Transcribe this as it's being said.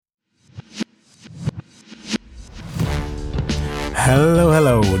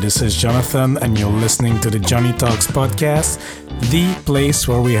Hello. This is Jonathan, and you're listening to the Johnny Talks podcast, the place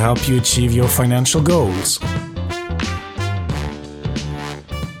where we help you achieve your financial goals.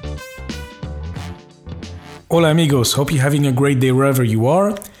 Hola, amigos. Hope you're having a great day wherever you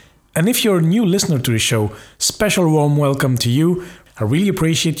are. And if you're a new listener to the show, special warm welcome to you. I really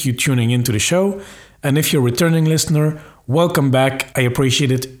appreciate you tuning into the show. And if you're a returning listener, welcome back. I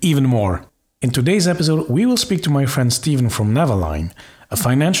appreciate it even more. In today's episode, we will speak to my friend Steven from Navaline, a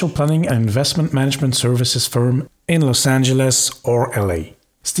financial planning and investment management services firm in Los Angeles or LA.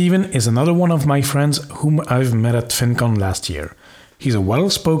 Steven is another one of my friends whom I've met at FinCon last year. He's a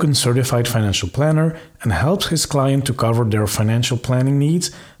well-spoken certified financial planner and helps his client to cover their financial planning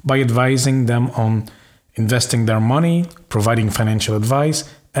needs by advising them on investing their money, providing financial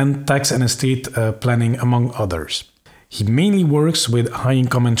advice, and tax and estate planning, among others. He mainly works with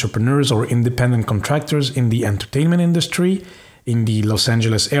high-income entrepreneurs or independent contractors in the entertainment industry in the Los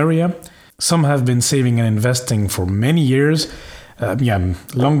Angeles area. Some have been saving and investing for many years.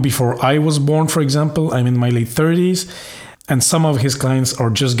 Long before I was born, for example. I'm in my late 30s. And some of his clients are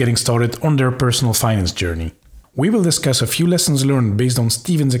just getting started on their personal finance journey. We will discuss a few lessons learned based on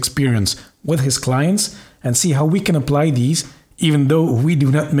Steven's experience with his clients and see how we can apply these even though we do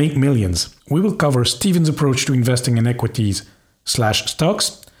not make millions. We will cover Steven's approach to investing in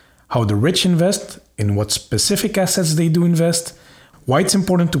equities/stocks, how the rich invest, in what specific assets they do invest, why it's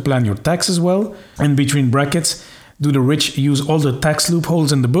important to plan your taxes well, and between brackets, do the rich use all the tax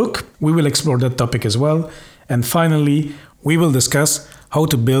loopholes in the book? We will explore that topic as well. And finally, we will discuss how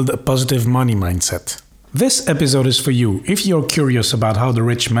to build a positive money mindset. This episode is for you if you're curious about how the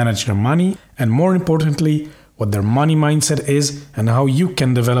rich manage their money, and more importantly, what their money mindset is and how you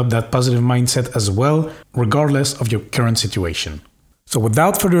can develop that positive mindset as well, regardless of your current situation. So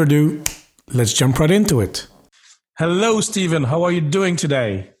without further ado, let's jump right into it. Hello, Steven. How are you doing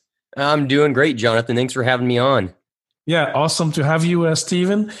today? I'm doing great, Jonathan. Thanks for having me on. Yeah, awesome to have you,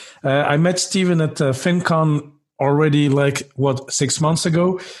 Steven. I met Steven at FinCon already 6 months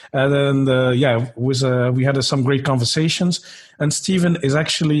ago, and we had some great conversations. And Steven is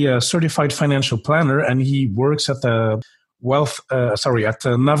actually a certified financial planner, and he works at the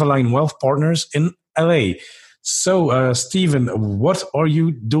Navaline Wealth Partners in LA. So, Steven, what are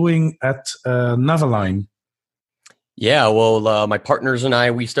you doing at Navaline? Yeah, well, my partners and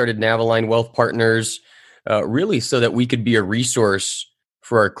I, we started Navaline Wealth Partners really so that we could be a resource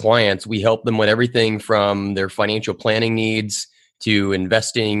for our clients. We help them with everything from their financial planning needs to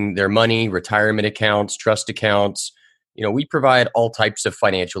investing their money, retirement accounts, trust accounts. We provide all types of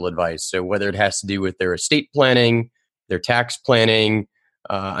financial advice. So whether it has to do with their estate planning, their tax planning,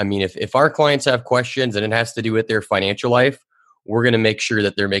 if our clients have questions and it has to do with their financial life, we're going to make sure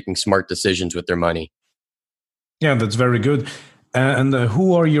that they're making smart decisions with their money. Yeah, that's very good. And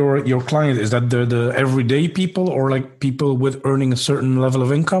who are your clients? Is that the everyday people or people with earning a certain level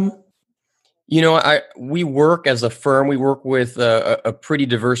of income? We work as a firm. We work with a pretty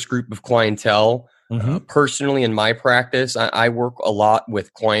diverse group of clientele. Mm-hmm. Personally, in my practice, I work a lot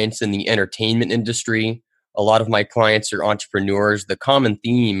with clients in the entertainment industry. A lot of my clients are entrepreneurs. The common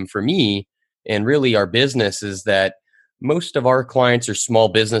theme for me and really our business is that most of our clients are small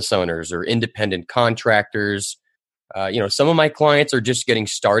business owners or independent contractors. Some of my clients are just getting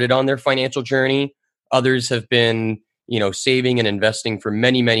started on their financial journey. Others have been, saving and investing for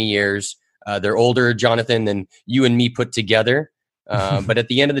many, many years. They're older, Jonathan, than you and me put together. But at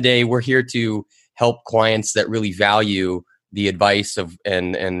the end of the day, we're here to help clients that really value the advice of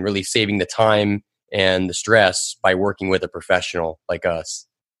and really saving the time and the stress by working with a professional like us.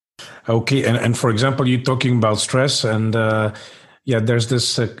 Okay. And for example, you're talking about stress and there's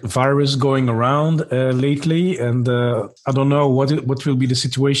this virus going around lately, and I don't know what will be the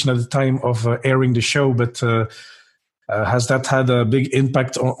situation at the time of airing the show, but has that had a big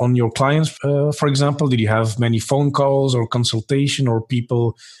impact on your clients? For example, did you have many phone calls or consultation or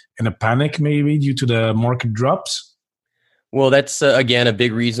people in a panic maybe due to the market drops? Well, that's, again, a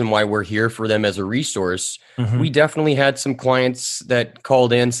big reason why we're here for them as a resource. Mm-hmm. We definitely had some clients that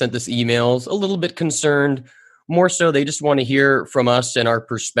called in, sent us emails, a little bit concerned. More so, they just want to hear from us and our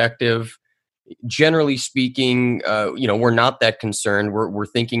perspective. Generally speaking, we're not that concerned. We're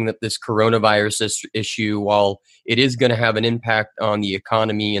thinking that this coronavirus issue, while it is going to have an impact on the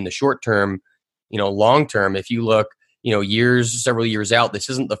economy in the short term, long term, if you look, several years out, this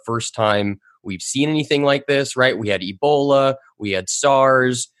isn't the first time we've seen anything like this, right? We had Ebola, we had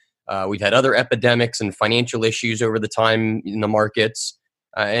SARS, we've had other epidemics and financial issues over the time in the markets.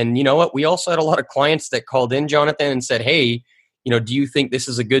 And you know what? We also had a lot of clients that called in, Jonathan, and said, hey, do you think this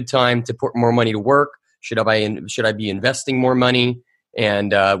is a good time to put more money to work? Should I be investing more money?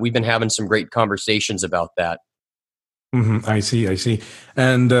 And we've been having some great conversations about that. I see, I see.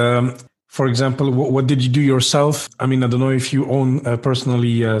 And for example, what did you do yourself? I mean, I don't know if you own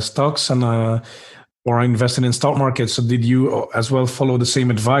personally stocks and or invested in stock markets. So did you as well follow the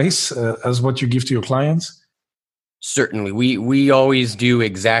same advice as what you give to your clients? Certainly. We always do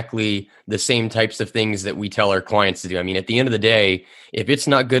exactly the same types of things that we tell our clients to do. I mean, at the end of the day, if it's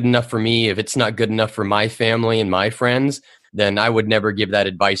not good enough for me, if it's not good enough for my family and my friends, then I would never give that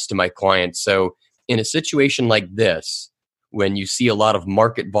advice to my clients. So in a situation like this, when you see a lot of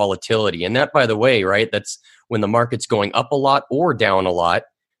market volatility, and that, by the way, right, that's when the market's going up a lot or down a lot,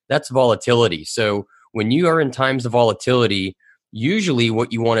 that's volatility. So when you are in times of volatility, usually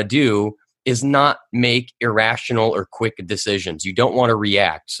what you want to do is not make irrational or quick decisions. You don't want to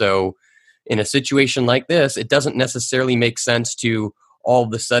react. So in a situation like this, it doesn't necessarily make sense to all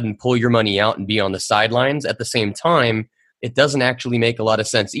of a sudden pull your money out and be on the sidelines. At the same time, it doesn't actually make a lot of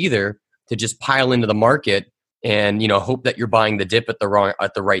sense either to just pile into the market and hope that you're buying the dip at the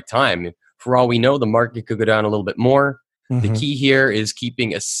right time. For all we know, the market could go down a little bit more. The key here is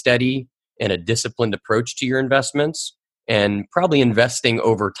keeping a steady and a disciplined approach to your investments and probably investing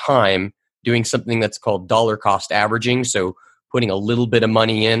over time, doing something that's called dollar cost averaging. So putting a little bit of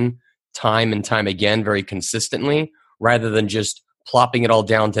money in time and time again, very consistently, rather than just plopping it all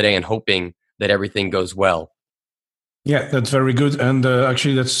down today and hoping that everything goes well. Yeah, that's very good. And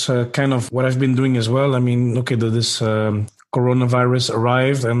actually, that's kind of what I've been doing as well. I mean, okay, this coronavirus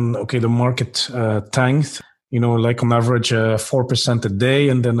arrived and okay, the market tanked, like on average 4% a day.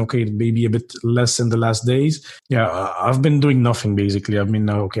 And then, okay, maybe a bit less in the last days. Yeah, I've been doing nothing basically. I mean,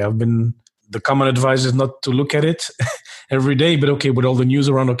 okay, the common advice is not to look at it every day, but okay, with all the news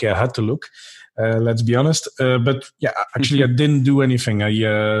around, okay, I had to look. Let's be honest. But yeah, actually, I didn't do anything.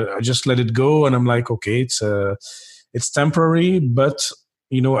 I just let it go, and I'm like, okay, it's temporary, but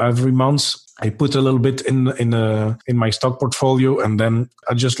every month I put a little bit in my stock portfolio, and then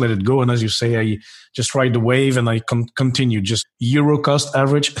I just let it go. And as you say, I just ride the wave, and I continue just euro cost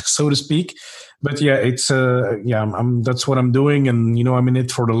average, so to speak. But yeah, it's that's what I'm doing, and I'm in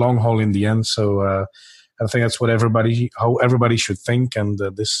it for the long haul in the end. So I think that's how everybody should think, and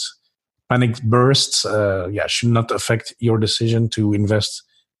this panic bursts, should not affect your decision to invest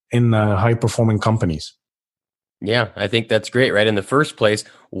in high performing companies. Yeah, I think that's great, right? In the first place,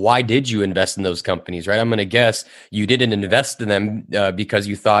 why did you invest in those companies, right? I'm going to guess you didn't invest in them because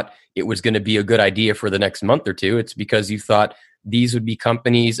you thought it was going to be a good idea for the next month or two. It's because you thought these would be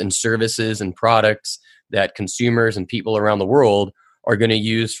companies and services and products that consumers and people around the world are going to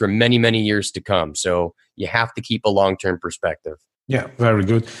use for many, many years to come. So you have to keep a long-term perspective. Yeah, very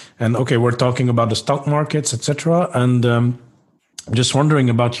good. And okay, we're talking about the stock markets, etc. And I'm just wondering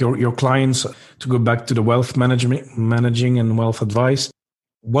about your clients, to go back to the wealth managing and wealth advice.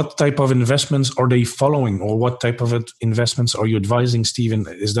 What type of investments are they following, or what type of investments are you advising, Stephen?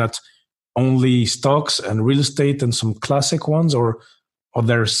 Is that only stocks and real estate and some classic ones, or are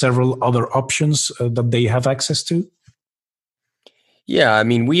there several other options that they have access to? Yeah, I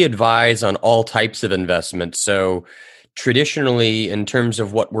mean, we advise on all types of investments. So traditionally, in terms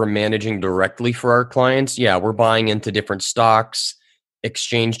of what we're managing directly for our clients, yeah, we're buying into different stocks,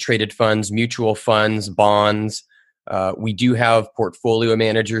 exchange traded funds, mutual funds, bonds. We do have portfolio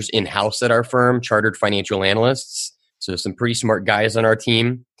managers in-house at our firm, chartered financial analysts. So some pretty smart guys on our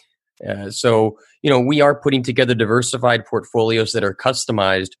team. We are putting together diversified portfolios that are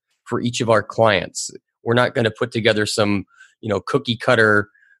customized for each of our clients. We're not going to put together some, cookie cutter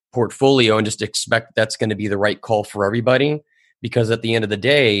portfolio and just expect that's going to be the right call for everybody. Because at the end of the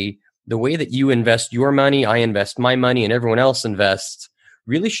day, the way that you invest your money, I invest my money, and everyone else invests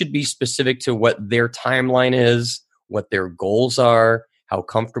really should be specific to what their timeline is, what their goals are, how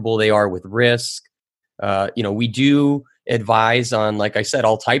comfortable they are with risk. We do advise on, like I said,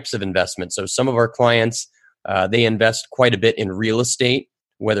 all types of investments. So some of our clients, they invest quite a bit in real estate,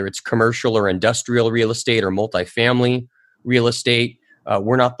 whether it's commercial or industrial real estate or multifamily real estate.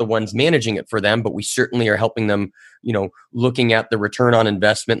 We're not the ones managing it for them, but we certainly are helping them, looking at the return on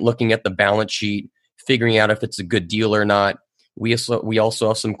investment, looking at the balance sheet, figuring out if it's a good deal or not. We also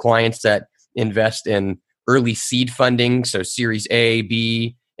have some clients that invest in early seed funding, so Series A,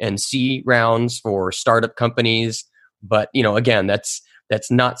 B, and C rounds for startup companies. But again, that's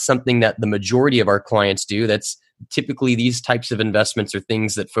not something that the majority of our clients do. That's typically, these types of investments are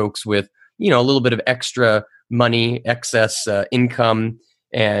things that folks with a little bit of extra money, excess income,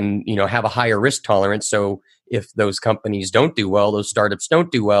 and have a higher risk tolerance. So if those companies don't do well, those startups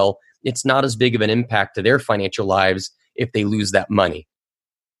don't do well, it's not as big of an impact to their financial lives if they lose that money.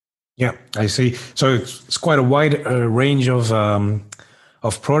 Yeah, I see. So it's quite a wide range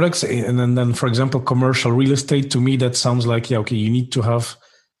of products, and then, for example, commercial real estate. To me, that sounds like, yeah, okay, you need to have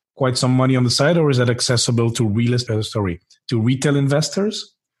quite some money on the side, or is that accessible to to retail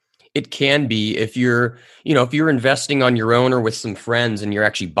investors? It can be if if you're investing on your own or with some friends and you're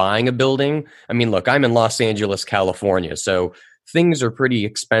actually buying a building. I mean, look, I'm in Los Angeles, California, so things are pretty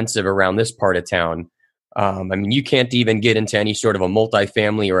expensive around this part of town. I mean, you can't even get into any sort of a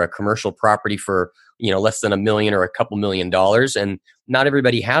multifamily or a commercial property for, less than $1 million or a couple $1 million. And not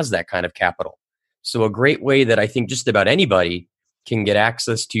everybody has that kind of capital. So a great way that I think just about anybody can get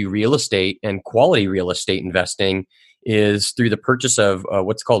access to real estate and quality real estate investing is through the purchase of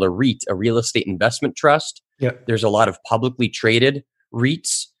what's called a REIT, a real estate investment trust. Yeah. There's a lot of publicly traded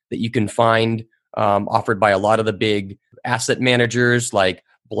REITs that you can find offered by a lot of the big asset managers like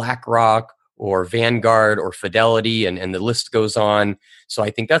BlackRock or Vanguard or Fidelity, and the list goes on. So I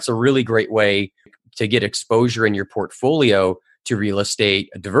think that's a really great way to get exposure in your portfolio to real estate,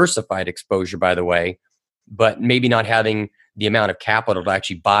 a diversified exposure, by the way, but maybe not having the amount of capital to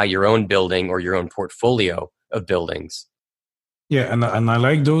actually buy your own building or your own portfolio of buildings. Yeah, and I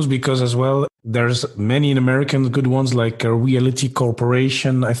like those because as well, there's many in American good ones like Realty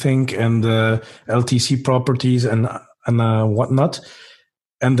Corporation, I think, and LTC Properties and whatnot.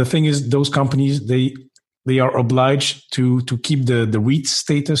 And the thing is, those companies they are obliged to keep the REIT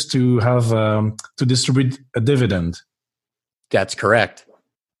status to have to distribute a dividend. That's correct.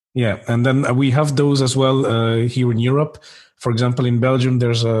 Yeah, and then we have those as well here in Europe. For example, in Belgium,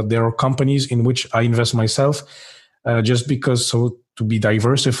 there are companies in which I invest myself, just because so to be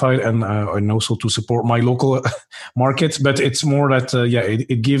diversified and also to support my local markets. But it's more that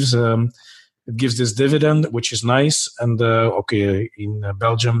it gives this dividend, which is nice. And okay, in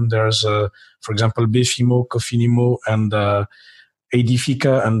Belgium, there's for example Bfimo, Cofinimo, and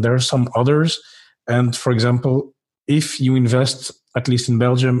Edifica, and there are some others. And for example, if you invest, at least in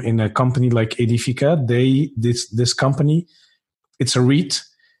Belgium, in a company like Edifica, this company, it's a REIT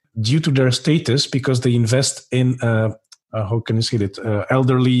due to their status because they invest in how can you say it,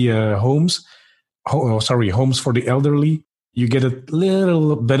 elderly homes. Homes for the elderly. You get a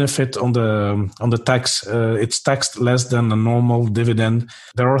little benefit on the tax. It's taxed less than a normal dividend.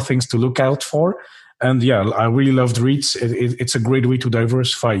 There are things to look out for. And yeah, I really loved REITs. It's a great way to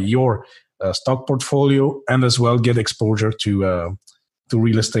diversify your stock portfolio and as well get exposure to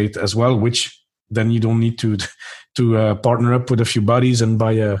real estate as well, which then you don't need to partner up with a few buddies and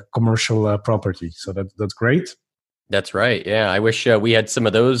buy a commercial property. So that's great. That's right. Yeah. I wish we had some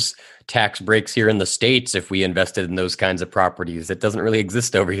of those tax breaks here in the States if we invested in those kinds of properties. It doesn't really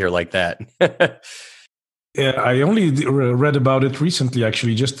exist over here like that. Yeah, I only read about it recently,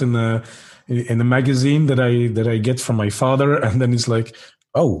 actually, just in a magazine that I get from my father, and then it's like,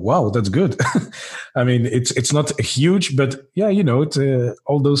 oh wow, that's good. I mean, it's not huge, but yeah,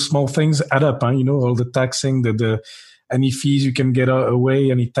 all those small things add up. Huh? All the taxing, the any fees you can get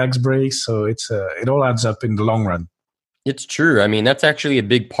away, any tax breaks, so it all adds up in the long run. It's true. I mean, that's actually a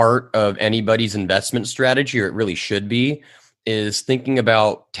big part of anybody's investment strategy, or it really should be, is thinking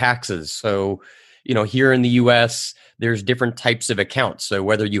about taxes. So, here in the US, there's different types of accounts. So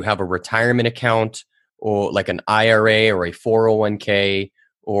whether you have a retirement account or like an IRA or a 401k,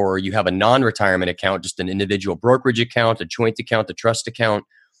 or you have a non-retirement account, just an individual brokerage account, a joint account, a trust account,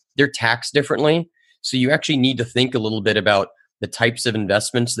 they're taxed differently. So you actually need to think a little bit about the types of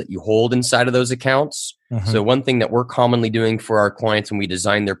investments that you hold inside of those accounts. Mm-hmm. So one thing that we're commonly doing for our clients when we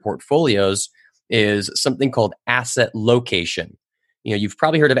design their portfolios is something called asset location. You've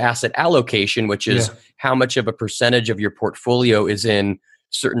probably heard of asset allocation, which is how much of a percentage of your portfolio is in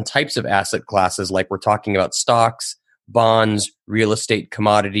certain types of asset classes, like we're talking about stocks, bonds, real estate,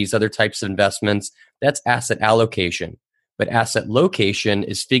 commodities, other types of investments. That's asset allocation. But asset location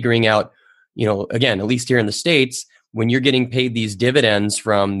is figuring out, again, at least here in the States, when you're getting paid these dividends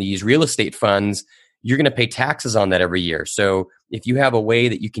from these real estate funds, you're going to pay taxes on that every year. So if you have a way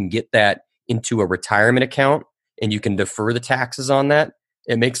that you can get that into a retirement account and you can defer the taxes on that,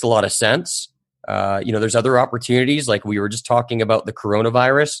 it makes a lot of sense. There's other opportunities, like we were just talking about the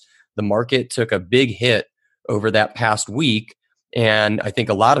coronavirus. The market took a big hit over that past week. And I think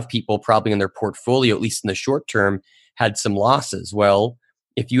a lot of people probably in their portfolio, at least in the short term, had some losses. Well,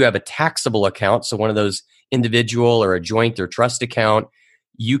 if you have a taxable account, so one of those individual or a joint or trust account,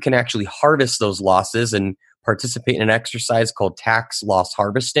 you can actually harvest those losses and participate in an exercise called tax loss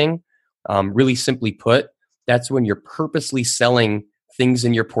harvesting. Really simply put, that's when you're purposely selling things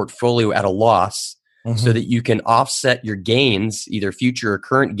in your portfolio at a loss so that you can offset your gains, either future or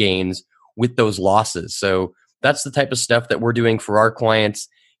current gains, with those losses. So that's the type of stuff that we're doing for our clients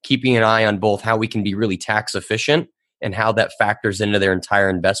keeping an eye on both how we can be really tax efficient and how that factors into their entire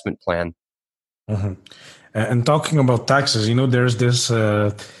investment plan. Mm-hmm. And talking about taxes, there's this,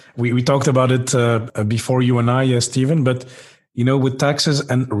 we talked about it before, you and I, Stephen, but, with taxes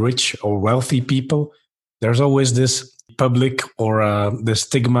and rich or wealthy people, there's always this public or the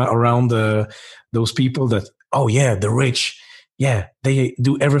stigma around those people that, oh yeah, the rich, yeah, they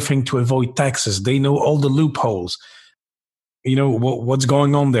do everything to avoid taxes. They know all the loopholes. What's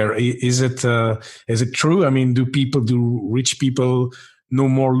going on there? Is it true? I mean, do rich people know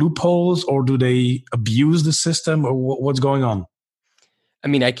more loopholes, or do they abuse the system, or what's going on? I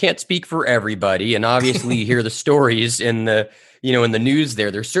mean, I can't speak for everybody, and obviously you hear the stories in the news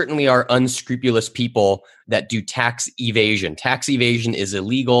there. There certainly are unscrupulous people that do tax evasion. Tax evasion is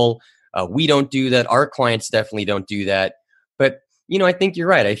illegal. We don't do that. Our clients definitely don't do that. But I think you're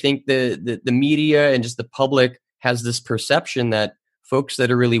right. I think the media and just the public has this perception that folks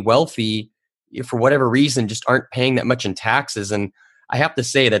that are really wealthy, for whatever reason, just aren't paying that much in taxes. And I have to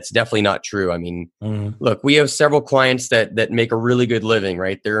say that's definitely not true. I mean, look, we have several clients that make a really good living,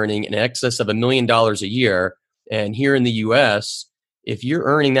 right? They're earning in excess of $1 million a year. And here in the US, if you're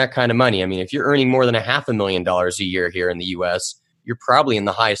earning that kind of money, I mean, if you're earning more than $500,000 a year here in the US, you're probably in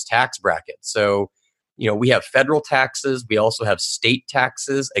the highest tax bracket. So, we have federal taxes. We also have state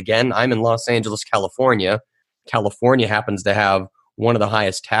taxes. Again, I'm in Los Angeles, California. California happens to have one of the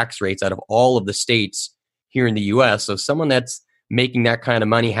highest tax rates out of all of the states here in the US. So someone that's making that kind of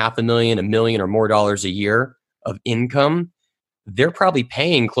money, $500,000, $1 million or more dollars a year of income, they're probably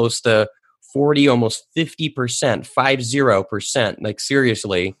paying close to 40, almost 50%, 50%, like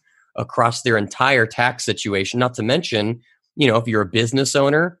seriously, across their entire tax situation. Not to mention, if you're a business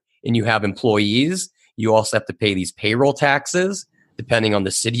owner and you have employees, you also have to pay these payroll taxes. Depending on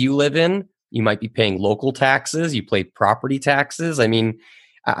the city you live in, you might be paying local taxes. You pay property taxes. I mean,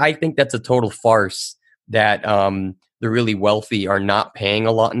 I think that's a total farce that the really wealthy are not paying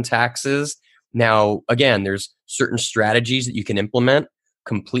a lot in taxes. Now, again, there's certain strategies that you can implement,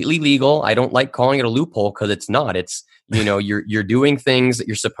 completely legal. I don't like calling it a loophole because it's not. It's, you're doing things that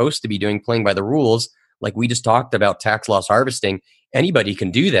you're supposed to be doing, playing by the rules. Like we just talked about tax loss harvesting. Anybody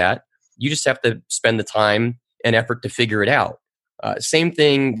can do that. You just have to spend the time and effort to figure it out. Same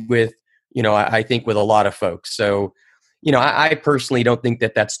thing with, I think with a lot of folks. So, I personally don't think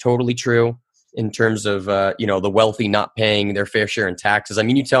that that's totally true in terms of, the wealthy not paying their fair share in taxes. I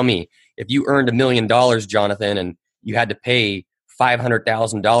mean, you tell me, if you earned $1 million, Jonathan, and you had to pay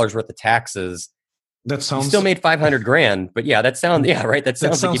 $500,000 worth of taxes, that sounds, you still made 500 grand. But yeah, that sounds, yeah, right. That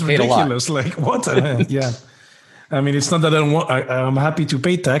sounds like you paid ridiculous. a lot. Like what? Yeah. I mean, it's not that I'm happy to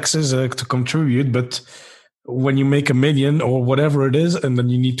pay taxes to contribute, but when you make $1 million or whatever it is, and then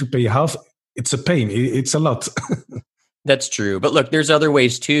you need to pay half, it's a pain. It's a lot. That's true. But look, there's other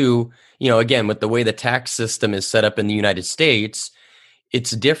ways too. Again, with the way the tax system is set up in the United States,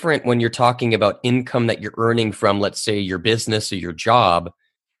 it's different when you're talking about income that you're earning from, let's say, your business or your job,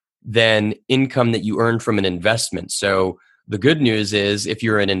 than income that you earn from an investment. So the good news is if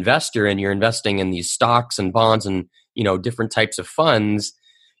you're an investor and you're investing in these stocks and bonds and, different types of funds,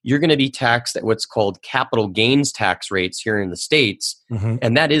 you're going to be taxed at what's called capital gains tax rates here in the States. Mm-hmm.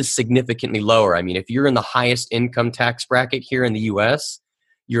 And that is significantly lower. I mean, if you're in the highest income tax bracket here in the US,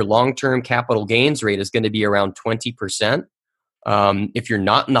 your long-term capital gains rate is going to be around 20%. If you're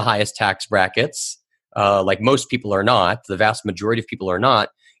not in the highest tax brackets, like most people are not, the vast majority of people are not,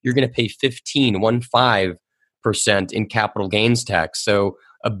 you're going to pay 15% in capital gains tax. So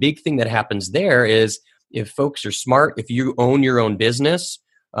a big thing that happens there is if folks are smart, if you own your own business,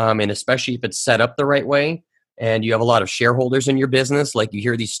 and especially if it's set up the right way and you have a lot of shareholders in your business, like you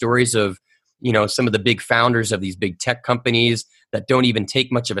hear these stories of, some of the big founders of these big tech companies that don't even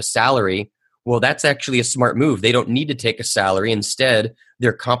take much of a salary. Well, that's actually a smart move. They don't need to take a salary. Instead,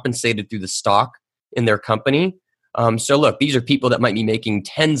 they're compensated through the stock in their company. So look, these are people that might be making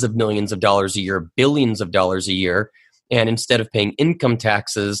tens of millions of dollars a year, billions of dollars a year. And instead of paying income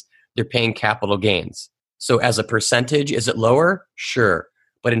taxes, they're paying capital gains. So as a percentage, is it lower? Sure.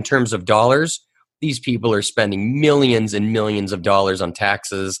 But in terms of dollars, these people are spending millions and millions of dollars on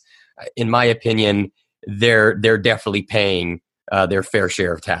taxes. In my opinion, they're definitely paying their fair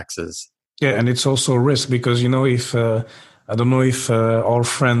share of taxes. Yeah, and it's also a risk because, if I don't know if our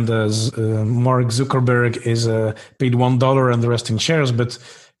friend Mark Zuckerberg is paid $1 and the rest in shares, but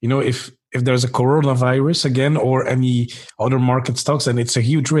if there's a coronavirus again or any other market stocks, then it's a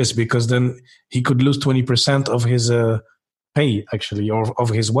huge risk because then he could lose 20% of his pay actually, or of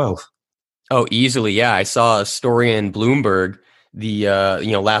his wealth. Oh, easily, yeah. I saw a story in Bloomberg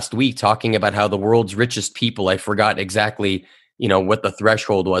last week talking about how the world's richest people, I forgot exactly what the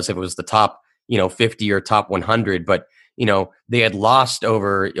threshold was, if it was the top, 50 or top 100, but they had lost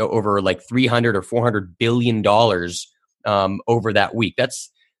over like 300 or 400 billion dollars over that week. That's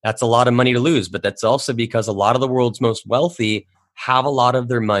a lot of money to lose, but that's also because a lot of the world's most wealthy have a lot of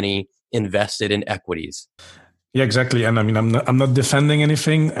their money invested in equities. Yeah, exactly. And I mean, I'm not defending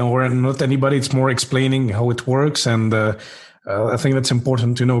anything, or not anybody. It's more explaining how it works, and I think that's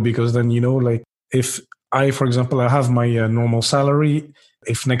important to know, because then like, if I, for example, I have my normal salary.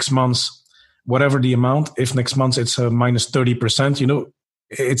 If next month, whatever the amount, if next month it's a minus 30%,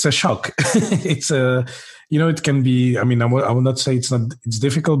 it's a shock. It's a, it can be. I mean, I will not say it's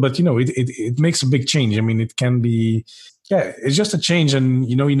difficult, but it makes a big change. I mean, it can be. Yeah, it's just a change, and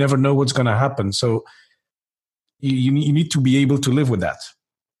you never know what's going to happen. So you need to be able to live with that.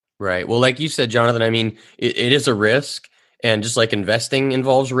 Right. Well, like you said, Jonathan, I mean, it is a risk. And just like investing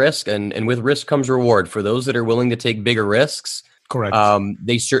involves risk, and with risk comes reward. For those that are willing to take bigger risks, Correct.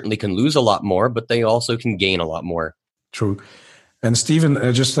 They certainly can lose a lot more, but they also can gain a lot more. True. And Stephen,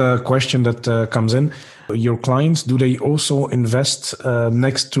 just a question that comes in. Your clients, do they also invest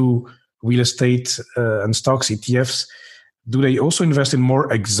next to real estate and stocks, ETFs? Do they also invest in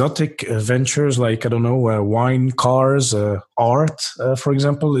more exotic ventures, like, I don't know, wine, cars, art, for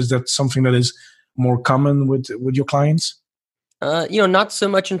example? Is that something that is more common with your clients? Not so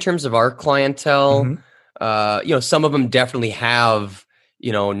much in terms of our clientele. Some of them definitely have,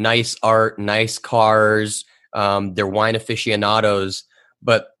 nice art, nice cars. They're wine aficionados,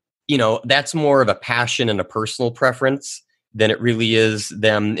 but that's more of a passion and a personal preference than it really is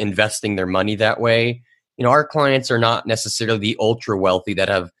them investing their money that way. Our clients are not necessarily the ultra wealthy that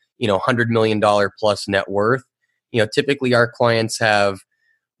have, $100 million plus net worth. Typically our clients have,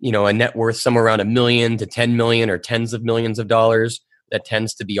 a net worth somewhere around $1 million to 10 million or tens of millions of dollars. That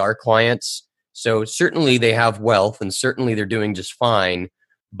tends to be our clients. So certainly they have wealth, and certainly they're doing just fine.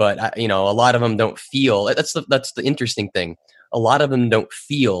 But a lot of them don't feel. That's the interesting thing. A lot of them don't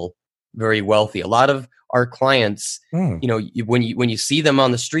feel very wealthy. A lot of our clients, when you see them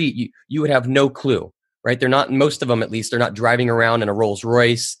on the street, you would have no clue, right? They're not. Most of them, at least, they're not driving around in a Rolls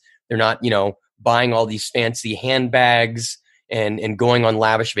Royce. They're not, buying all these fancy handbags and going on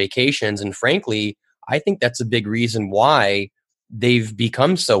lavish vacations. And frankly, I think that's a big reason why they've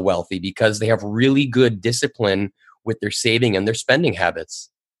become so wealthy, because they have really good discipline with their saving and their spending habits.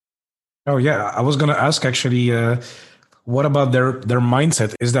 Oh yeah, I was going to ask actually, what about their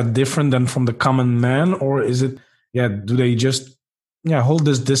mindset? Is that different than from the common man, or is it? Yeah, do they just hold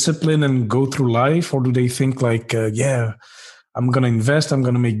this discipline and go through life, or do they think like, I'm going to invest, I'm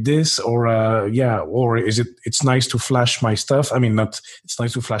going to make this, or or is it? It's nice to flash my stuff. I mean, not it's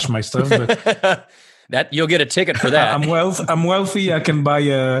nice to flash my stuff, but. That you'll get a ticket for that. I'm wealthy. I can buy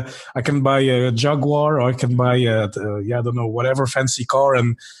a Jaguar, or I can buy I don't know, whatever fancy car,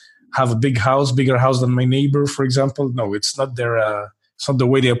 and have a bigger house than my neighbor, for example. No, it's not it's not the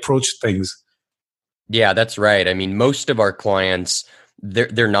way they approach things. Yeah, that's right. I mean, most of our clients,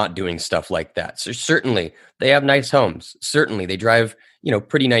 they're not doing stuff like that. So certainly they have nice homes. Certainly they drive,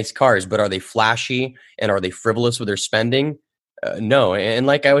 pretty nice cars, but are they flashy and are they frivolous with their spending? No. And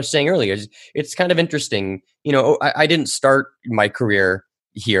like I was saying earlier, it's kind of interesting. I didn't start my career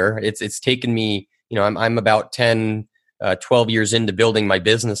here. It's taken me, I'm about 10, 12 years into building my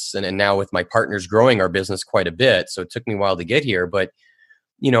business, and now with my partners growing our business quite a bit. So it took me a while to get here. But,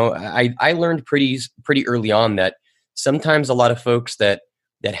 I learned pretty early on that sometimes a lot of folks that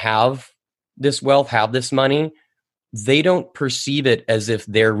have this wealth, have this money, they don't perceive it as if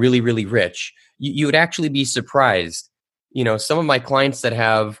they're really, really rich. You would actually be surprised. Some of my clients that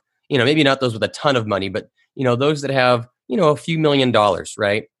have, maybe not those with a ton of money, but, those that have, a few $1,000,000,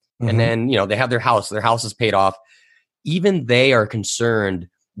 right? Mm-hmm. And then, they have their house is paid off. Even they are concerned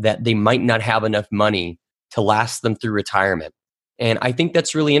that they might not have enough money to last them through retirement. And I think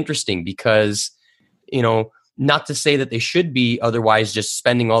that's really interesting because, not to say that they should be otherwise just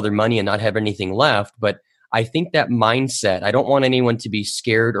spending all their money and not have anything left, but I think that mindset, I don't want anyone to be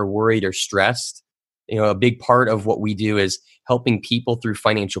scared or worried or stressed. A big part of what we do is helping people through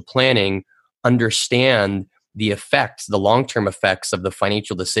financial planning understand the effects, the long-term effects of the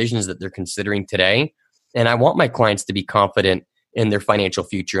financial decisions that they're considering today. And I want my clients to be confident in their financial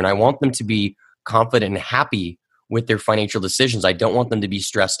future. And I want them to be confident and happy with their financial decisions. I don't want them to be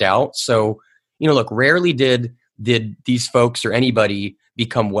stressed out. So, look, rarely did these folks or anybody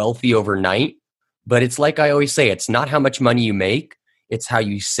become wealthy overnight. But it's like I always say, it's not how much money you make, it's how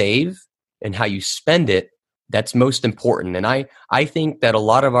you save and how you spend it that's most important. And I think that a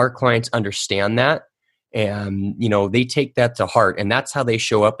lot of our clients understand that, and they take that to heart, and that's how they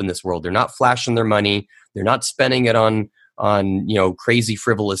show up in this world. They're not flashing their money, they're not spending it on on, crazy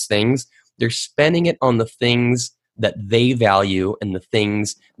frivolous things. They're spending it on the things that they value and the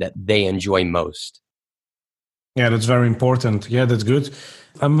things that they enjoy most. Yeah, that's very important. Yeah, that's good.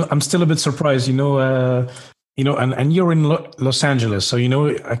 I'm still a bit surprised, and you're in Los Angeles, so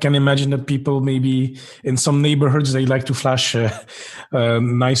I can imagine that people maybe in some neighborhoods they like to flash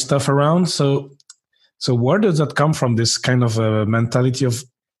nice stuff around. So where does that come from? This kind of mentality of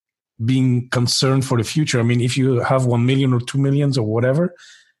being concerned for the future. I mean, if you have 1 million or 2 millions or whatever,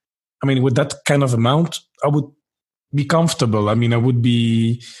 I mean, with that kind of amount, I would be comfortable. I mean, I would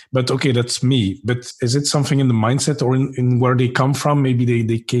be, but okay, that's me. But is it something in the mindset or in where they come from? Maybe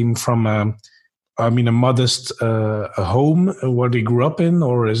they came from, a modest a home where they grew up in,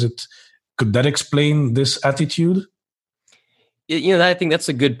 or could that explain this attitude? I think that's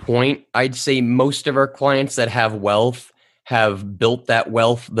a good point. I'd say most of our clients that have wealth have built that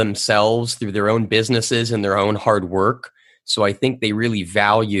wealth themselves through their own businesses and their own hard work. So I think they really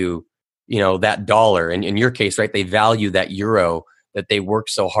value, that dollar. And in your case, right, they value that euro that they worked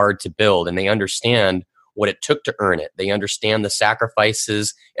so hard to build, and they understand what it took to earn it. They understand the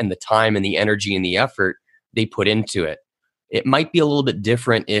sacrifices and the time and the energy and the effort they put into it. It might be a little bit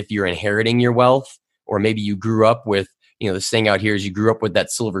different if you're inheriting your wealth, or maybe you grew up with, this thing out here is you grew up with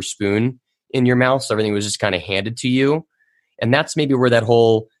that silver spoon in your mouth. So everything was just kind of handed to you. And that's maybe where that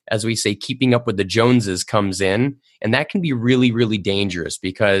whole, as we say, keeping up with the Joneses comes in. And that can be really, really dangerous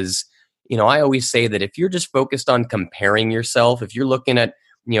because, I always say that if you're just focused on comparing yourself, if you're looking at,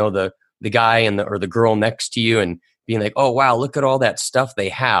 the guy or the girl next to you and being like, oh, wow, look at all that stuff they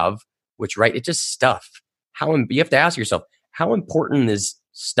have, which, right, it's just stuff. You have to ask yourself, how important is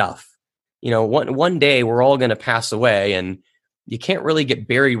stuff? One day we're all going to pass away, and you can't really get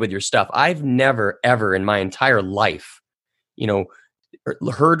buried with your stuff. I've never, ever in my entire life,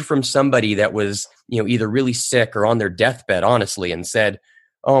 heard from somebody that was, either really sick or on their deathbed, honestly, and said,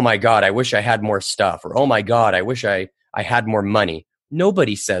 oh my God, I wish I had more stuff, or oh my God, I wish I had more money.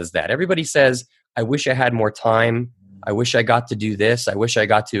 Nobody says that. Everybody says, I wish I had more time. I wish I got to do this. I wish I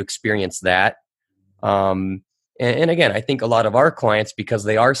got to experience that. And again, I think a lot of our clients, because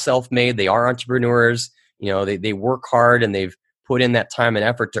they are self-made, they are entrepreneurs, they work hard and they've put in that time and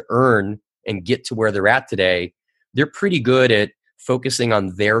effort to earn and get to where they're at today. They're pretty good at focusing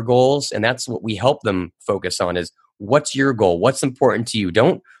on their goals. And that's what we help them focus on is, what's your goal? What's important to you?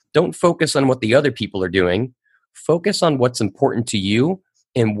 Don't focus on what the other people are doing. Focus on what's important to you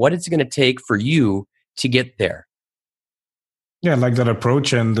and what it's going to take for you to get there. Yeah, I like that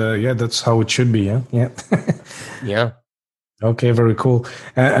approach, and that's how it should be. Yeah. Yeah. Okay, very cool.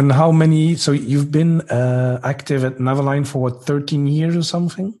 And how many? So you've been active at Naviline for what, 13 years or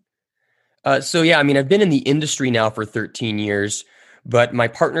something? I've been in the industry now for 13 years, but my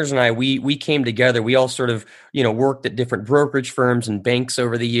partners and I, we came together. We all sort of, worked at different brokerage firms and banks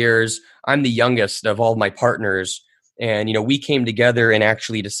over the years. I'm the youngest of all my partners, and we came together and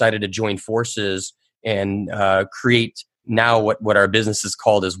actually decided to join forces and create now what our business is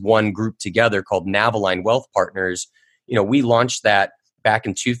called as one group together called Naviline Wealth Partners. We launched that back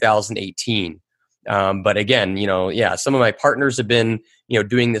in 2018. But again, some of my partners have been,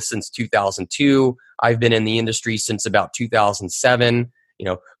 doing this since 2002. I've been in the industry since about 2007.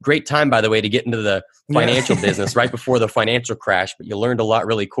 Great time, by the way, to get into the financial business right before the financial crash, but you learned a lot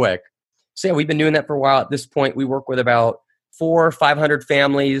really quick. So yeah, we've been doing that for a while. At this point, we work with about 400 or 500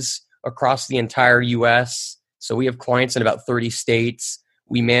 families across the entire U.S. So we have clients in about 30 states.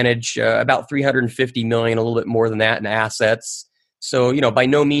 We manage about 350 million, a little bit more than that in assets. So, by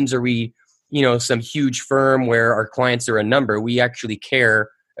no means are we, some huge firm where our clients are a number. We actually care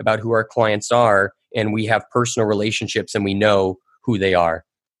about who our clients are, and we have personal relationships, and we know who they are.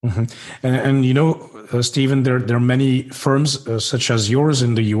 Mm-hmm. And Stephen, there are many firms such as yours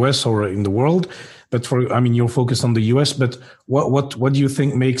in the US or in the world, but you're focused on the US. But what do you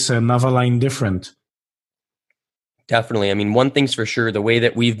think makes Naviline different? Definitely. One thing's for sure, the way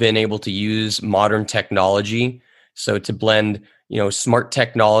that we've been able to use modern technology, so to blend, smart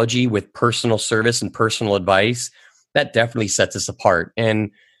technology with personal service and personal advice, that definitely sets us apart.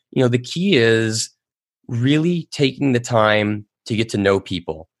 And, the key is really taking the time to get to know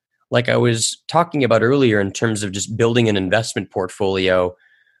people. Like I was talking about earlier in terms of just building an investment portfolio,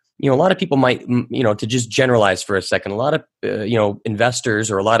 a lot of people might, to just generalize for a second, a lot of,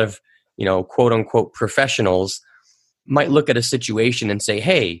 investors or a lot of, quote unquote professionals might look at a situation and say,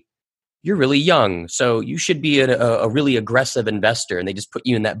 hey, you're really young, so you should be a really aggressive investor, and they just put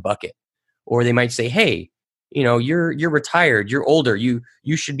you in that bucket. Or they might say, hey, you're retired, you're older, you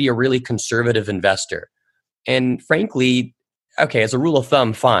should be a really conservative investor. And frankly, okay, as a rule of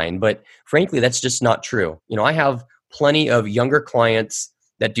thumb, fine, but frankly, that's just not true. I have plenty of younger clients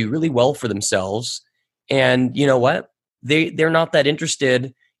that do really well for themselves. And you know what? They're not that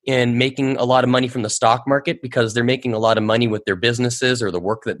interested in making a lot of money from the stock market because they're making a lot of money with their businesses or the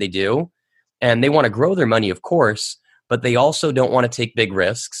work that they do. And they want to grow their money, of course, but they also don't want to take big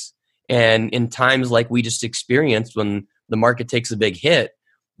risks. And in times like we just experienced when the market takes a big hit,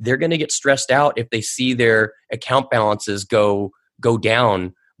 they're going to get stressed out if they see their account balances go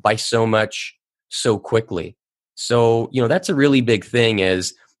down by so much so quickly. So, that's a really big thing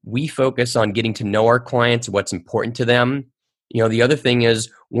is we focus on getting to know our clients, what's important to them. The other thing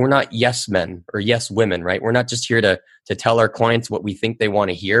is we're not yes men or yes women, right? We're not just here to tell our clients what we think they want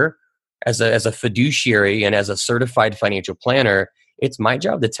to hear. As a fiduciary and as a certified financial planner, it's my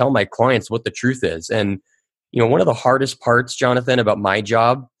job to tell my clients what the truth is. And, one of the hardest parts, Jonathan, about my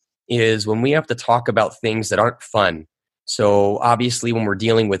job is when we have to talk about things that aren't fun. So obviously when we're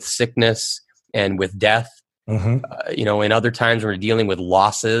dealing with sickness and with death, and other times we're dealing with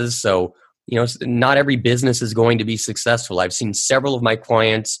losses. So, not every business is going to be successful. I've seen several of my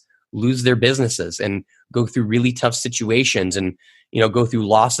clients lose their businesses and go through really tough situations and, go through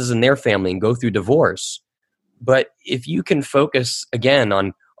losses in their family and go through divorce. But if you can focus again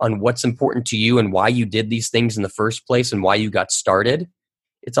on what's important to you and why you did these things in the first place and why you got started,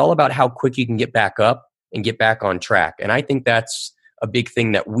 it's all about how quick you can get back up and get back on track. And I think that's a big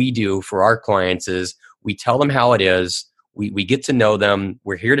thing that we do for our clients is we tell them how it is. We get to know them.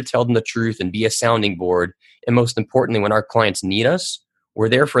 We're here to tell them the truth and be a sounding board. And most importantly, when our clients need us, we're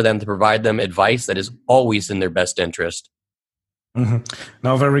there for them to provide them advice that is always in their best interest.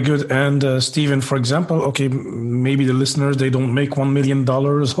 Now, very good. And Stephen, for example, okay, maybe the listeners, they don't make $1 million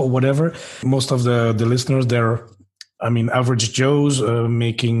or whatever. Most of the listeners, they're, average Joes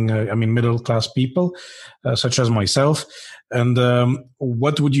making, middle-class people, such as myself. And do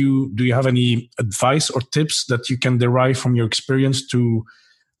you have any advice or tips that you can derive from your experience to,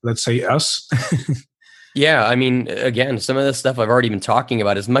 let's say, us? Yeah, again, some of the stuff I've already been talking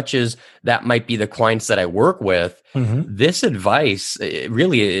about, as much as that might be the clients that I work with, this advice,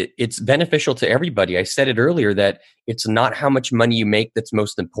 it's beneficial to everybody. I said it earlier that it's not how much money you make that's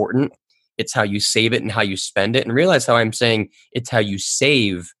most important. It's how you save it and how you spend it. And realize how I'm saying it's how you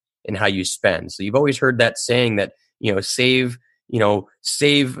save and how you spend. So you've always heard that saying that, save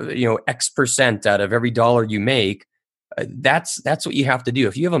X percent out of every dollar you make. That's what you have to do.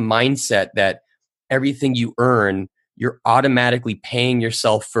 If you have a mindset that everything you earn, you're automatically paying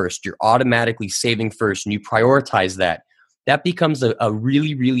yourself first. You're automatically saving first, and you prioritize that. That becomes a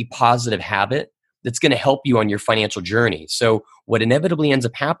really, really positive habit that's going to help you on your financial journey. So what inevitably ends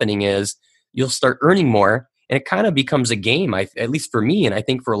up happening is you'll start earning more, and it kind of becomes a game, at least for me, and I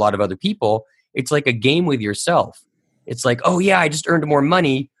think for a lot of other people, it's like a game with yourself. It's like, oh yeah, I just earned more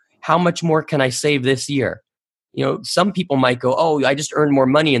money. How much more can I save this year? Some people might go, oh, I just earned more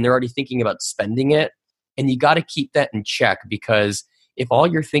money, and they're already thinking about spending it. And you got to keep that in check, because if all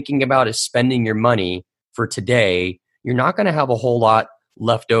you're thinking about is spending your money for today, you're not going to have a whole lot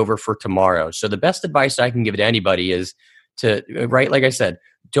left over for tomorrow. So the best advice I can give to anybody is to, right, like I said,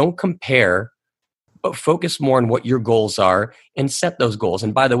 don't compare, but focus more on what your goals are and set those goals.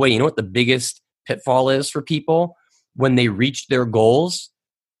 And by the way, you know what the biggest pitfall is for people? When they reach their goals,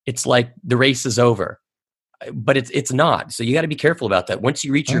 it's like the race is over. But it's not. So you got to be careful about that. Once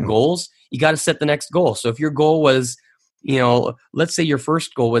you reach your goals, you got to set the next goal. So if your goal was, let's say your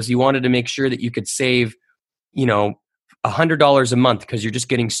first goal was you wanted to make sure that you could save, $100 a month because you're just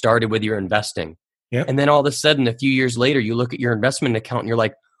getting started with your investing. Yep. And then all of a sudden, a few years later, you look at your investment account and you're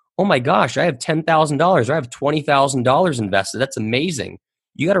like, oh my gosh, I have $10,000 or I have $20,000 invested. That's amazing.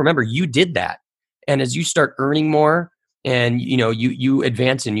 You got to remember you did that. And as you start earning more and, you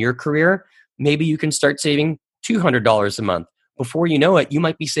advance in your career, maybe you can start saving $200 a month. Before you know it, you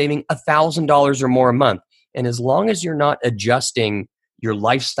might be saving $1,000 or more a month. And as long as you're not adjusting your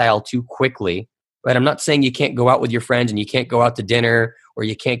lifestyle too quickly, right? I'm not saying you can't go out with your friends and you can't go out to dinner or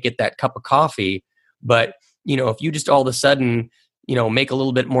you can't get that cup of coffee. But, if you just all of a sudden, make a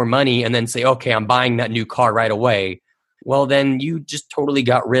little bit more money and then say, okay, I'm buying that new car right away. Well, then you just totally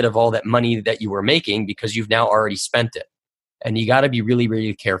got rid of all that money that you were making because you've now already spent it. And you got to be really,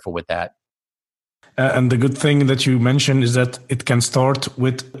 really careful with that. And the good thing that you mentioned is that it can start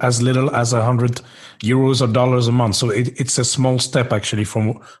with as little as €100 or dollars a month. So it's a small step actually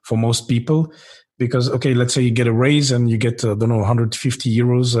for most people, because, okay, let's say you get a raise and you get,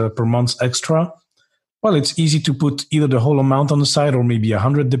 €150 per month extra. Well, it's easy to put either the whole amount on the side or maybe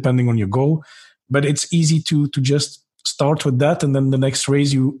 100, depending on your goal. But it's easy to just start with that. And then the next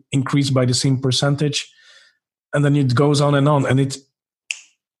raise you increase by the same percentage. And then it goes on. And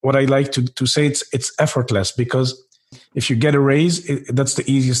what I like to say, it's effortless, because If you get a raise, that's the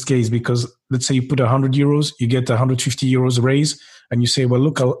easiest case, because let's say you put 100 euros, you get 150 euros raise, and you say, well,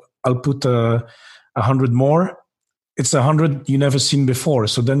 look, I'll put 100 more. It's 100 you never seen before.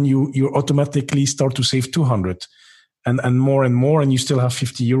 So then you automatically start to save 200 and more, and you still have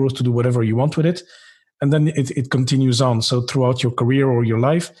 50 euros to do whatever you want with it. And then it continues on. So throughout your career or your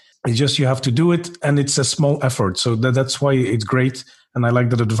life, it's just you have to do it, and it's a small effort. So that's why it's great. And I like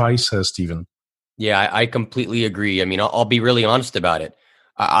that advice, Stephen. Yeah, I completely agree. I mean, I'll be really honest about it.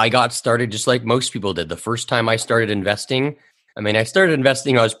 I got started just like most people did. The first time I started investing, I started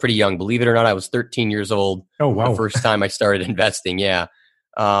investing, I was pretty young. Believe it or not, I was 13 years old. Oh, wow. The first time I started investing. Yeah.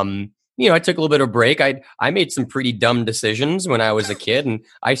 I took a little bit of a break. I made some pretty dumb decisions when I was a kid, and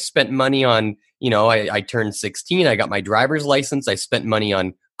I spent money on, I turned 16. I got my driver's license. I spent money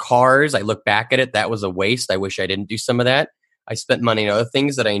on cars. I look back at it. That was a waste. I wish I didn't do some of that. I spent money on other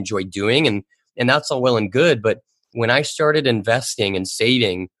things that I enjoyed doing, and that's all well and good. But when I started investing and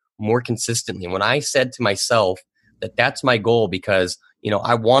saving more consistently, when I said to myself that that's my goal, because,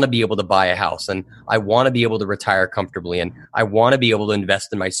 I want to be able to buy a house, and I want to be able to retire comfortably, and I want to be able to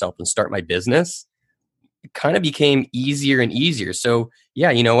invest in myself and start my business, it kind of became easier and easier. So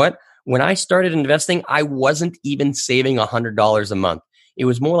yeah, you know what? When I started investing, I wasn't even saving $100 a month. It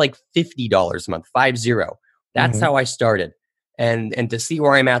was more like $50 a month, 50. That's how I started. And to see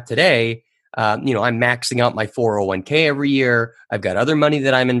where I'm at today, I'm maxing out my 401k every year. I've got other money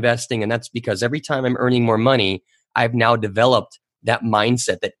that I'm investing. And that's because every time I'm earning more money, I've now developed that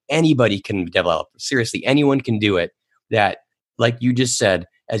mindset that anybody can develop. Seriously, anyone can do it. That, like you just said,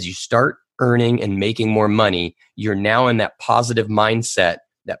 as you start earning and making more money, you're now in that positive mindset,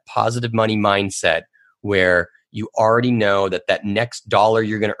 that positive money mindset, where you already know that next dollar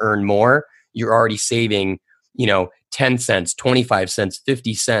you're going to earn more, you're already saving, 10 cents, 25 cents,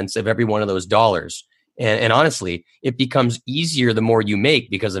 50 cents of every one of those dollars. And honestly, it becomes easier the more you make,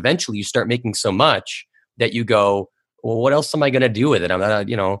 because eventually you start making so much that you go, well, what else am I going to do with it? I'm not,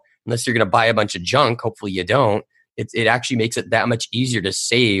 unless you're going to buy a bunch of junk, hopefully you don't. It actually makes it that much easier to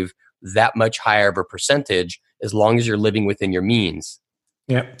save that much higher of a percentage, as long as you're living within your means.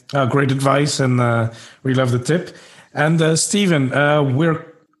 Yeah, great advice, and we love the tip. And Stephen, we're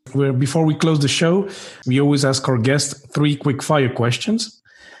before we close the show, we always ask our guests 3 quick fire questions.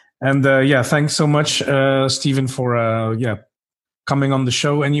 And thanks so much, Stephen, for coming on the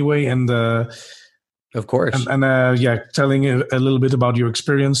show anyway, and of course, and telling a little bit about your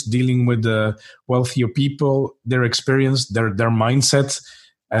experience dealing with wealthier people, their experience, their mindset,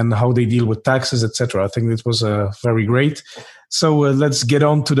 and how they deal with taxes, etc. I think it was very great. So let's get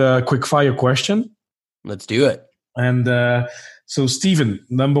on to the quick fire question. Let's do it. And so, Stephen,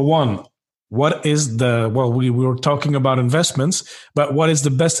 number 1, what is we were talking about investments, but what is the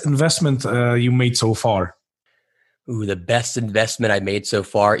best investment you made so far? Ooh, the best investment I made so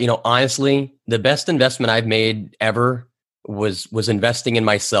far. Honestly, the best investment I've made ever was investing in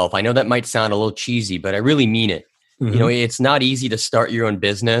myself. I know that might sound a little cheesy, but I really mean it. It's not easy to start your own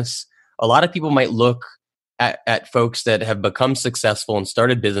business. A lot of people might look at folks that have become successful and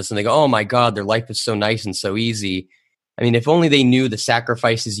started business, and they go, oh my God, their life is so nice and so easy. I mean, if only they knew the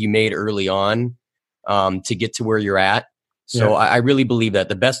sacrifices you made early on to get to where you're at. So I really believe that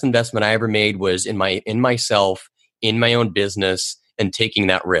the best investment I ever made was in myself, in my own business, and taking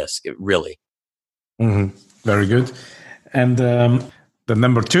that risk. Really. Mm-hmm. Very good. And the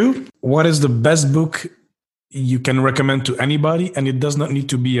number 2, what is the best book you can recommend to anybody? And it does not need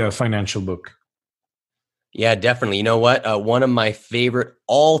to be a financial book. Yeah, definitely. You know what? One of my favorite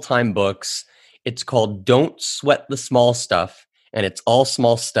all-time books, it's called Don't Sweat the Small Stuff. And it's all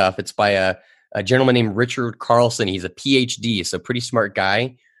small stuff. It's by a gentleman named Richard Carlson. He's a PhD, so pretty smart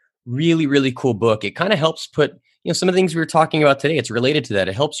guy. Really, really cool book. It kind of helps put, some of the things we were talking about today, it's related to that.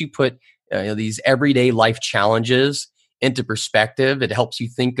 It helps you put these everyday life challenges into perspective. It helps you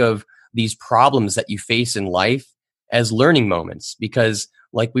think of these problems that you face in life as learning moments, because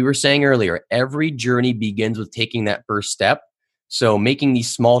like we were saying earlier, every journey begins with taking that first step. So making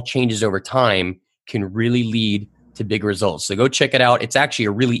these small changes over time can really lead to big results. So go check it out. It's actually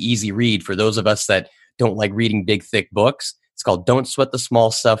a really easy read for those of us that don't like reading big, thick books. It's called Don't Sweat the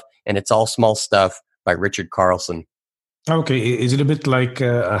Small Stuff, and it's all small stuff by Richard Carlson. Okay. Is it a bit like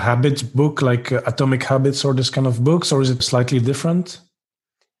a habits book, like Atomic Habits or this kind of books, or is it slightly different?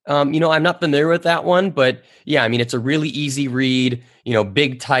 I'm not familiar with that one, but yeah, I mean, it's a really easy read,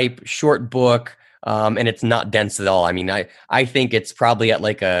 big type, short book, and it's not dense at all. I mean, I think it's probably at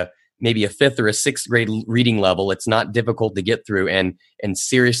like maybe a 5th or a 6th grade reading level. It's not difficult to get through, and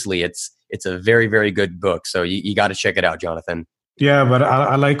seriously, it's a very, very good book. So you got to check it out, Jonathan. Yeah, but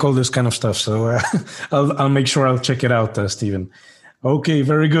I like all this kind of stuff. So I'll make sure I'll check it out, Stephen. Okay,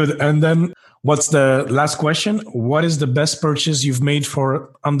 very good. And then what's the last question? What is the best purchase you've made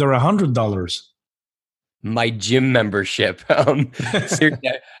for under $100? My gym membership. Seriously,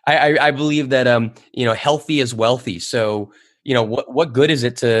 I believe that healthy is wealthy. So what good is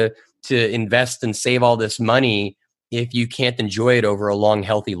it to invest and save all this money if you can't enjoy it over a long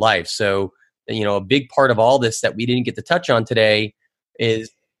healthy life? So a big part of all this that we didn't get to touch on today is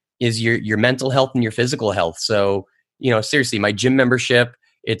your mental health and your physical health. So seriously, my gym membership,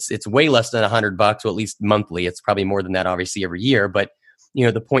 it's way less than $100, or at least monthly. It's probably more than that, obviously, every year. But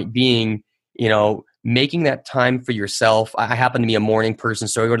the point being, making that time for yourself. I happen to be a morning person,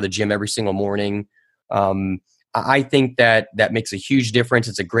 so I go to the gym every single morning. I think that makes a huge difference.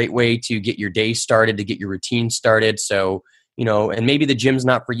 It's a great way to get your day started, to get your routine started. So, and maybe the gym's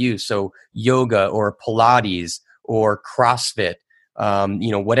not for you. So yoga or Pilates or CrossFit,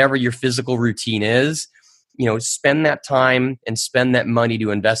 whatever your physical routine is, spend that time and spend that money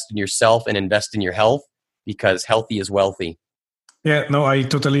to invest in yourself and invest in your health, because healthy is wealthy. Yeah, no, I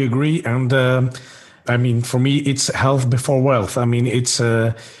totally agree. And I mean, for me, it's health before wealth. I mean, it's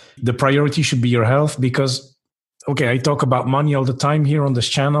the priority should be your health because, okay, I talk about money all the time here on this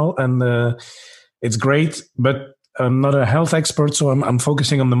channel, and it's great, but I'm not a health expert, so I'm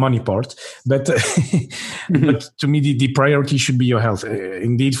focusing on the money part. But, but to me, the priority should be your health.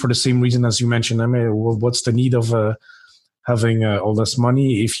 Indeed, for the same reason as you mentioned. I mean, what's the need of having all this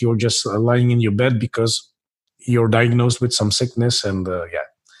money if you're just lying in your bed because you're diagnosed with some sickness? And yeah,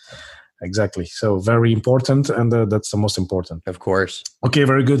 exactly. So very important. And that's the most important. Of course. Okay,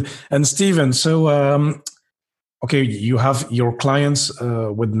 very good. And Stephen, so, okay, you have your clients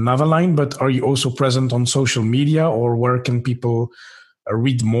with Navaline, but are you also present on social media, or where can people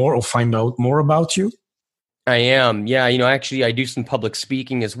read more or find out more about you? I am. Yeah. Actually, I do some public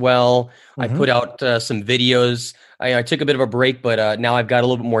speaking as well. I put out some videos. I took a bit of a break, but now I've got a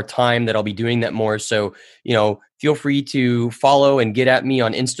little bit more time that I'll be doing that more. So, feel free to follow and get at me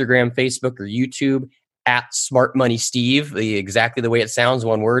on Instagram, Facebook, or YouTube at Smart Money Steve, exactly the way it sounds,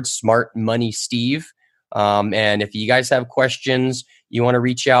 one word, Smart Money Steve. And if you guys have questions, you want to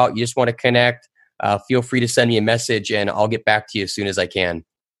reach out, you just want to connect, feel free to send me a message and I'll get back to you as soon as I can.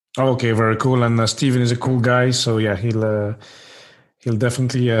 Okay, very cool. And Stephen is a cool guy, so yeah, he'll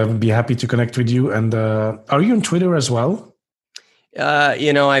definitely be happy to connect with you. And are you on Twitter as well?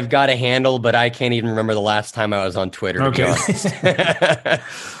 I've got a handle, but I can't even remember the last time I was on Twitter, to be honest.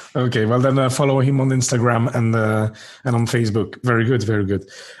 Okay, well then follow him on Instagram and on Facebook. Very good, very good.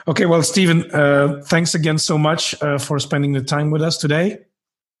 Okay, well, Stephen, thanks again so much for spending the time with us today.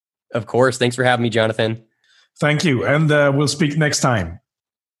 Of course. Thanks for having me, Jonathan. Thank you. And we'll speak next time.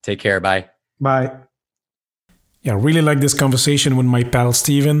 Take care. Bye. Bye. Yeah, I really like this conversation with my pal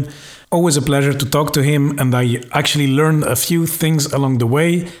Stephen. Always a pleasure to talk to him, and I actually learned a few things along the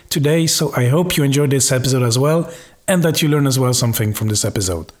way today, so I hope you enjoyed this episode as well, and that you learn as well something from this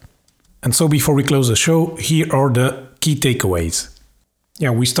episode. And so before we close the show, here are the key takeaways. Yeah,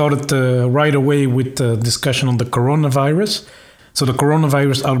 we started right away with the discussion on the coronavirus. So the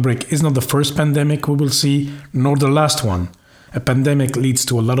coronavirus outbreak is not the first pandemic we will see, nor the last one. A pandemic leads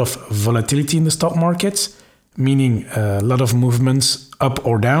to a lot of volatility in the stock markets, meaning a lot of movements up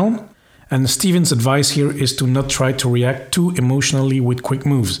or down. And Stephen's advice here is to not try to react too emotionally with quick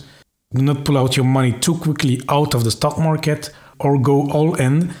moves. Do not pull out your money too quickly out of the stock market or go all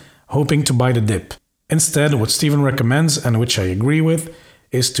in, hoping to buy the dip. Instead, what Stephen recommends, and which I agree with,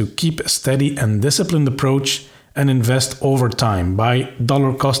 is to keep a steady and disciplined approach and invest over time by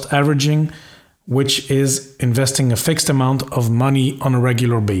dollar cost averaging, which is investing a fixed amount of money on a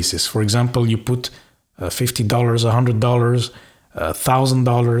regular basis. For example, you put $50, $100,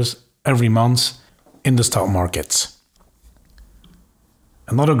 $1,000 every month in the stock markets.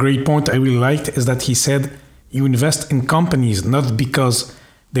 Another great point I really liked is that he said you invest in companies not because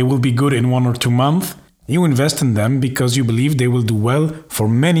they will be good in 1 or 2 months. You invest in them because you believe they will do well for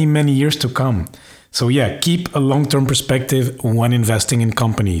many, many years to come. So yeah, keep a long-term perspective when investing in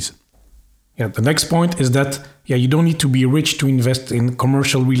companies. Yeah, the next point is that you don't need to be rich to invest in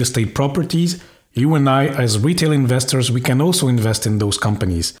commercial real estate properties. You and I, as retail investors, we can also invest in those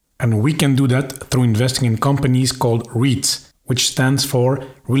companies. And we can do that through investing in companies called REITs, which stands for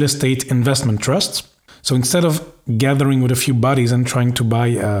Real Estate Investment Trusts. So instead of gathering with a few buddies and trying to buy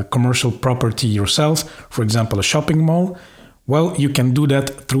a commercial property yourself, for example, a shopping mall, well, you can do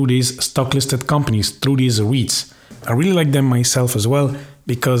that through these stock-listed companies, through these REITs. I really like them myself as well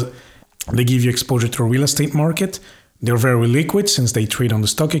because they give you exposure to a real estate market. They're very liquid since they trade on the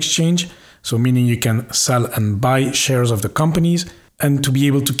stock exchange, So meaning you can sell and buy shares of the companies. And to be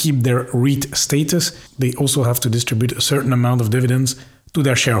able to keep their REIT status, they also have to distribute a certain amount of dividends to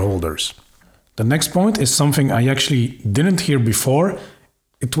their shareholders. The next point is something I actually didn't hear before.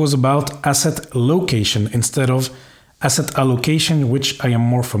 It was about asset location instead of asset allocation, which I am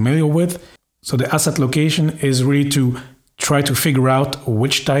more familiar with. So the asset location is really to try to figure out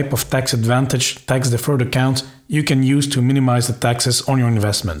which type of tax advantage, tax deferred account you can use to minimize the taxes on your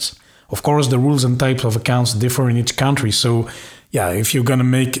investments. Of course, the rules and types of accounts differ in each country. So yeah, if you're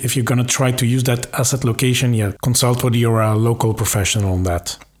gonna try to use that asset location, consult with your local professional on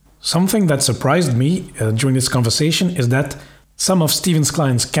that. Something that surprised me during this conversation is that some of Steven's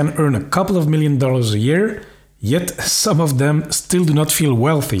clients can earn a couple of $1 million a year, yet some of them still do not feel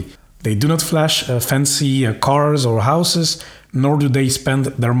wealthy. They do not flash fancy cars or houses, nor do they spend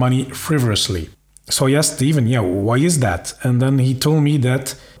their money frivolously. So I asked Steven, why is that? And then he told me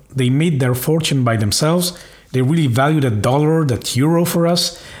that they made their fortune by themselves. They really value that dollar, that euro for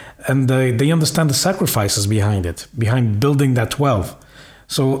us, and they understand the sacrifices behind it, behind building that wealth.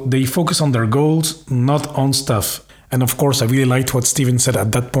 So they focus on their goals, not on stuff. And of course, I really liked what Steven said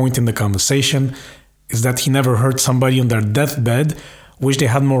at that point in the conversation, is that he never heard somebody on their deathbed wish they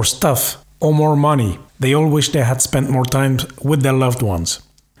had more stuff or more money. They all wish they had spent more time with their loved ones.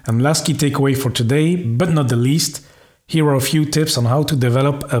 And last key takeaway for today, but not the least, here are a few tips on how to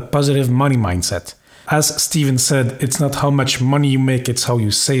develop a positive money mindset. As Steven said, it's not how much money you make, it's how you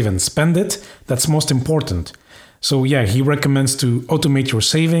save and spend it. That's most important. So he recommends to automate your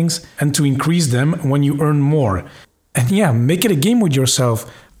savings and to increase them when you earn more. And make it a game with yourself.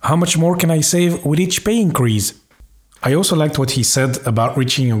 How much more can I save with each pay increase? I also liked what he said about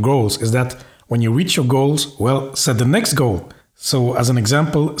reaching your goals, is that when you reach your goals, set the next goal. So as an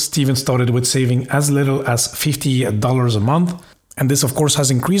example, Steven started with saving as little as $50 a month. And this, of course,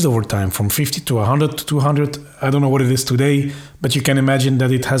 has increased over time from 50 to 100 to 200. I don't know what it is today, but you can imagine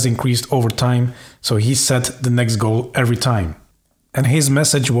that it has increased over time. So he set the next goal every time. And his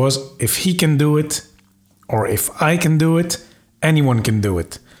message was, if he can do it, or if I can do it, anyone can do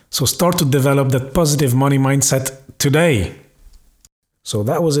it. So start to develop that positive money mindset today. So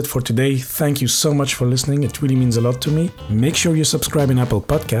that was it for today. Thank you so much for listening. It really means a lot to me. Make sure you subscribe in Apple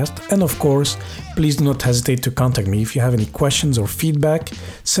Podcast. And of course, please do not hesitate to contact me if you have any questions or feedback.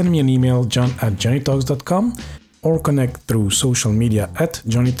 Send me an email, john@johnnytalks.com, or connect through social media at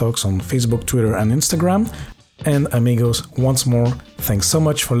Johnny Talks on Facebook, Twitter, and Instagram. And amigos, once more, thanks so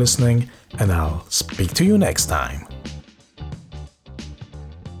much for listening, and I'll speak to you next time.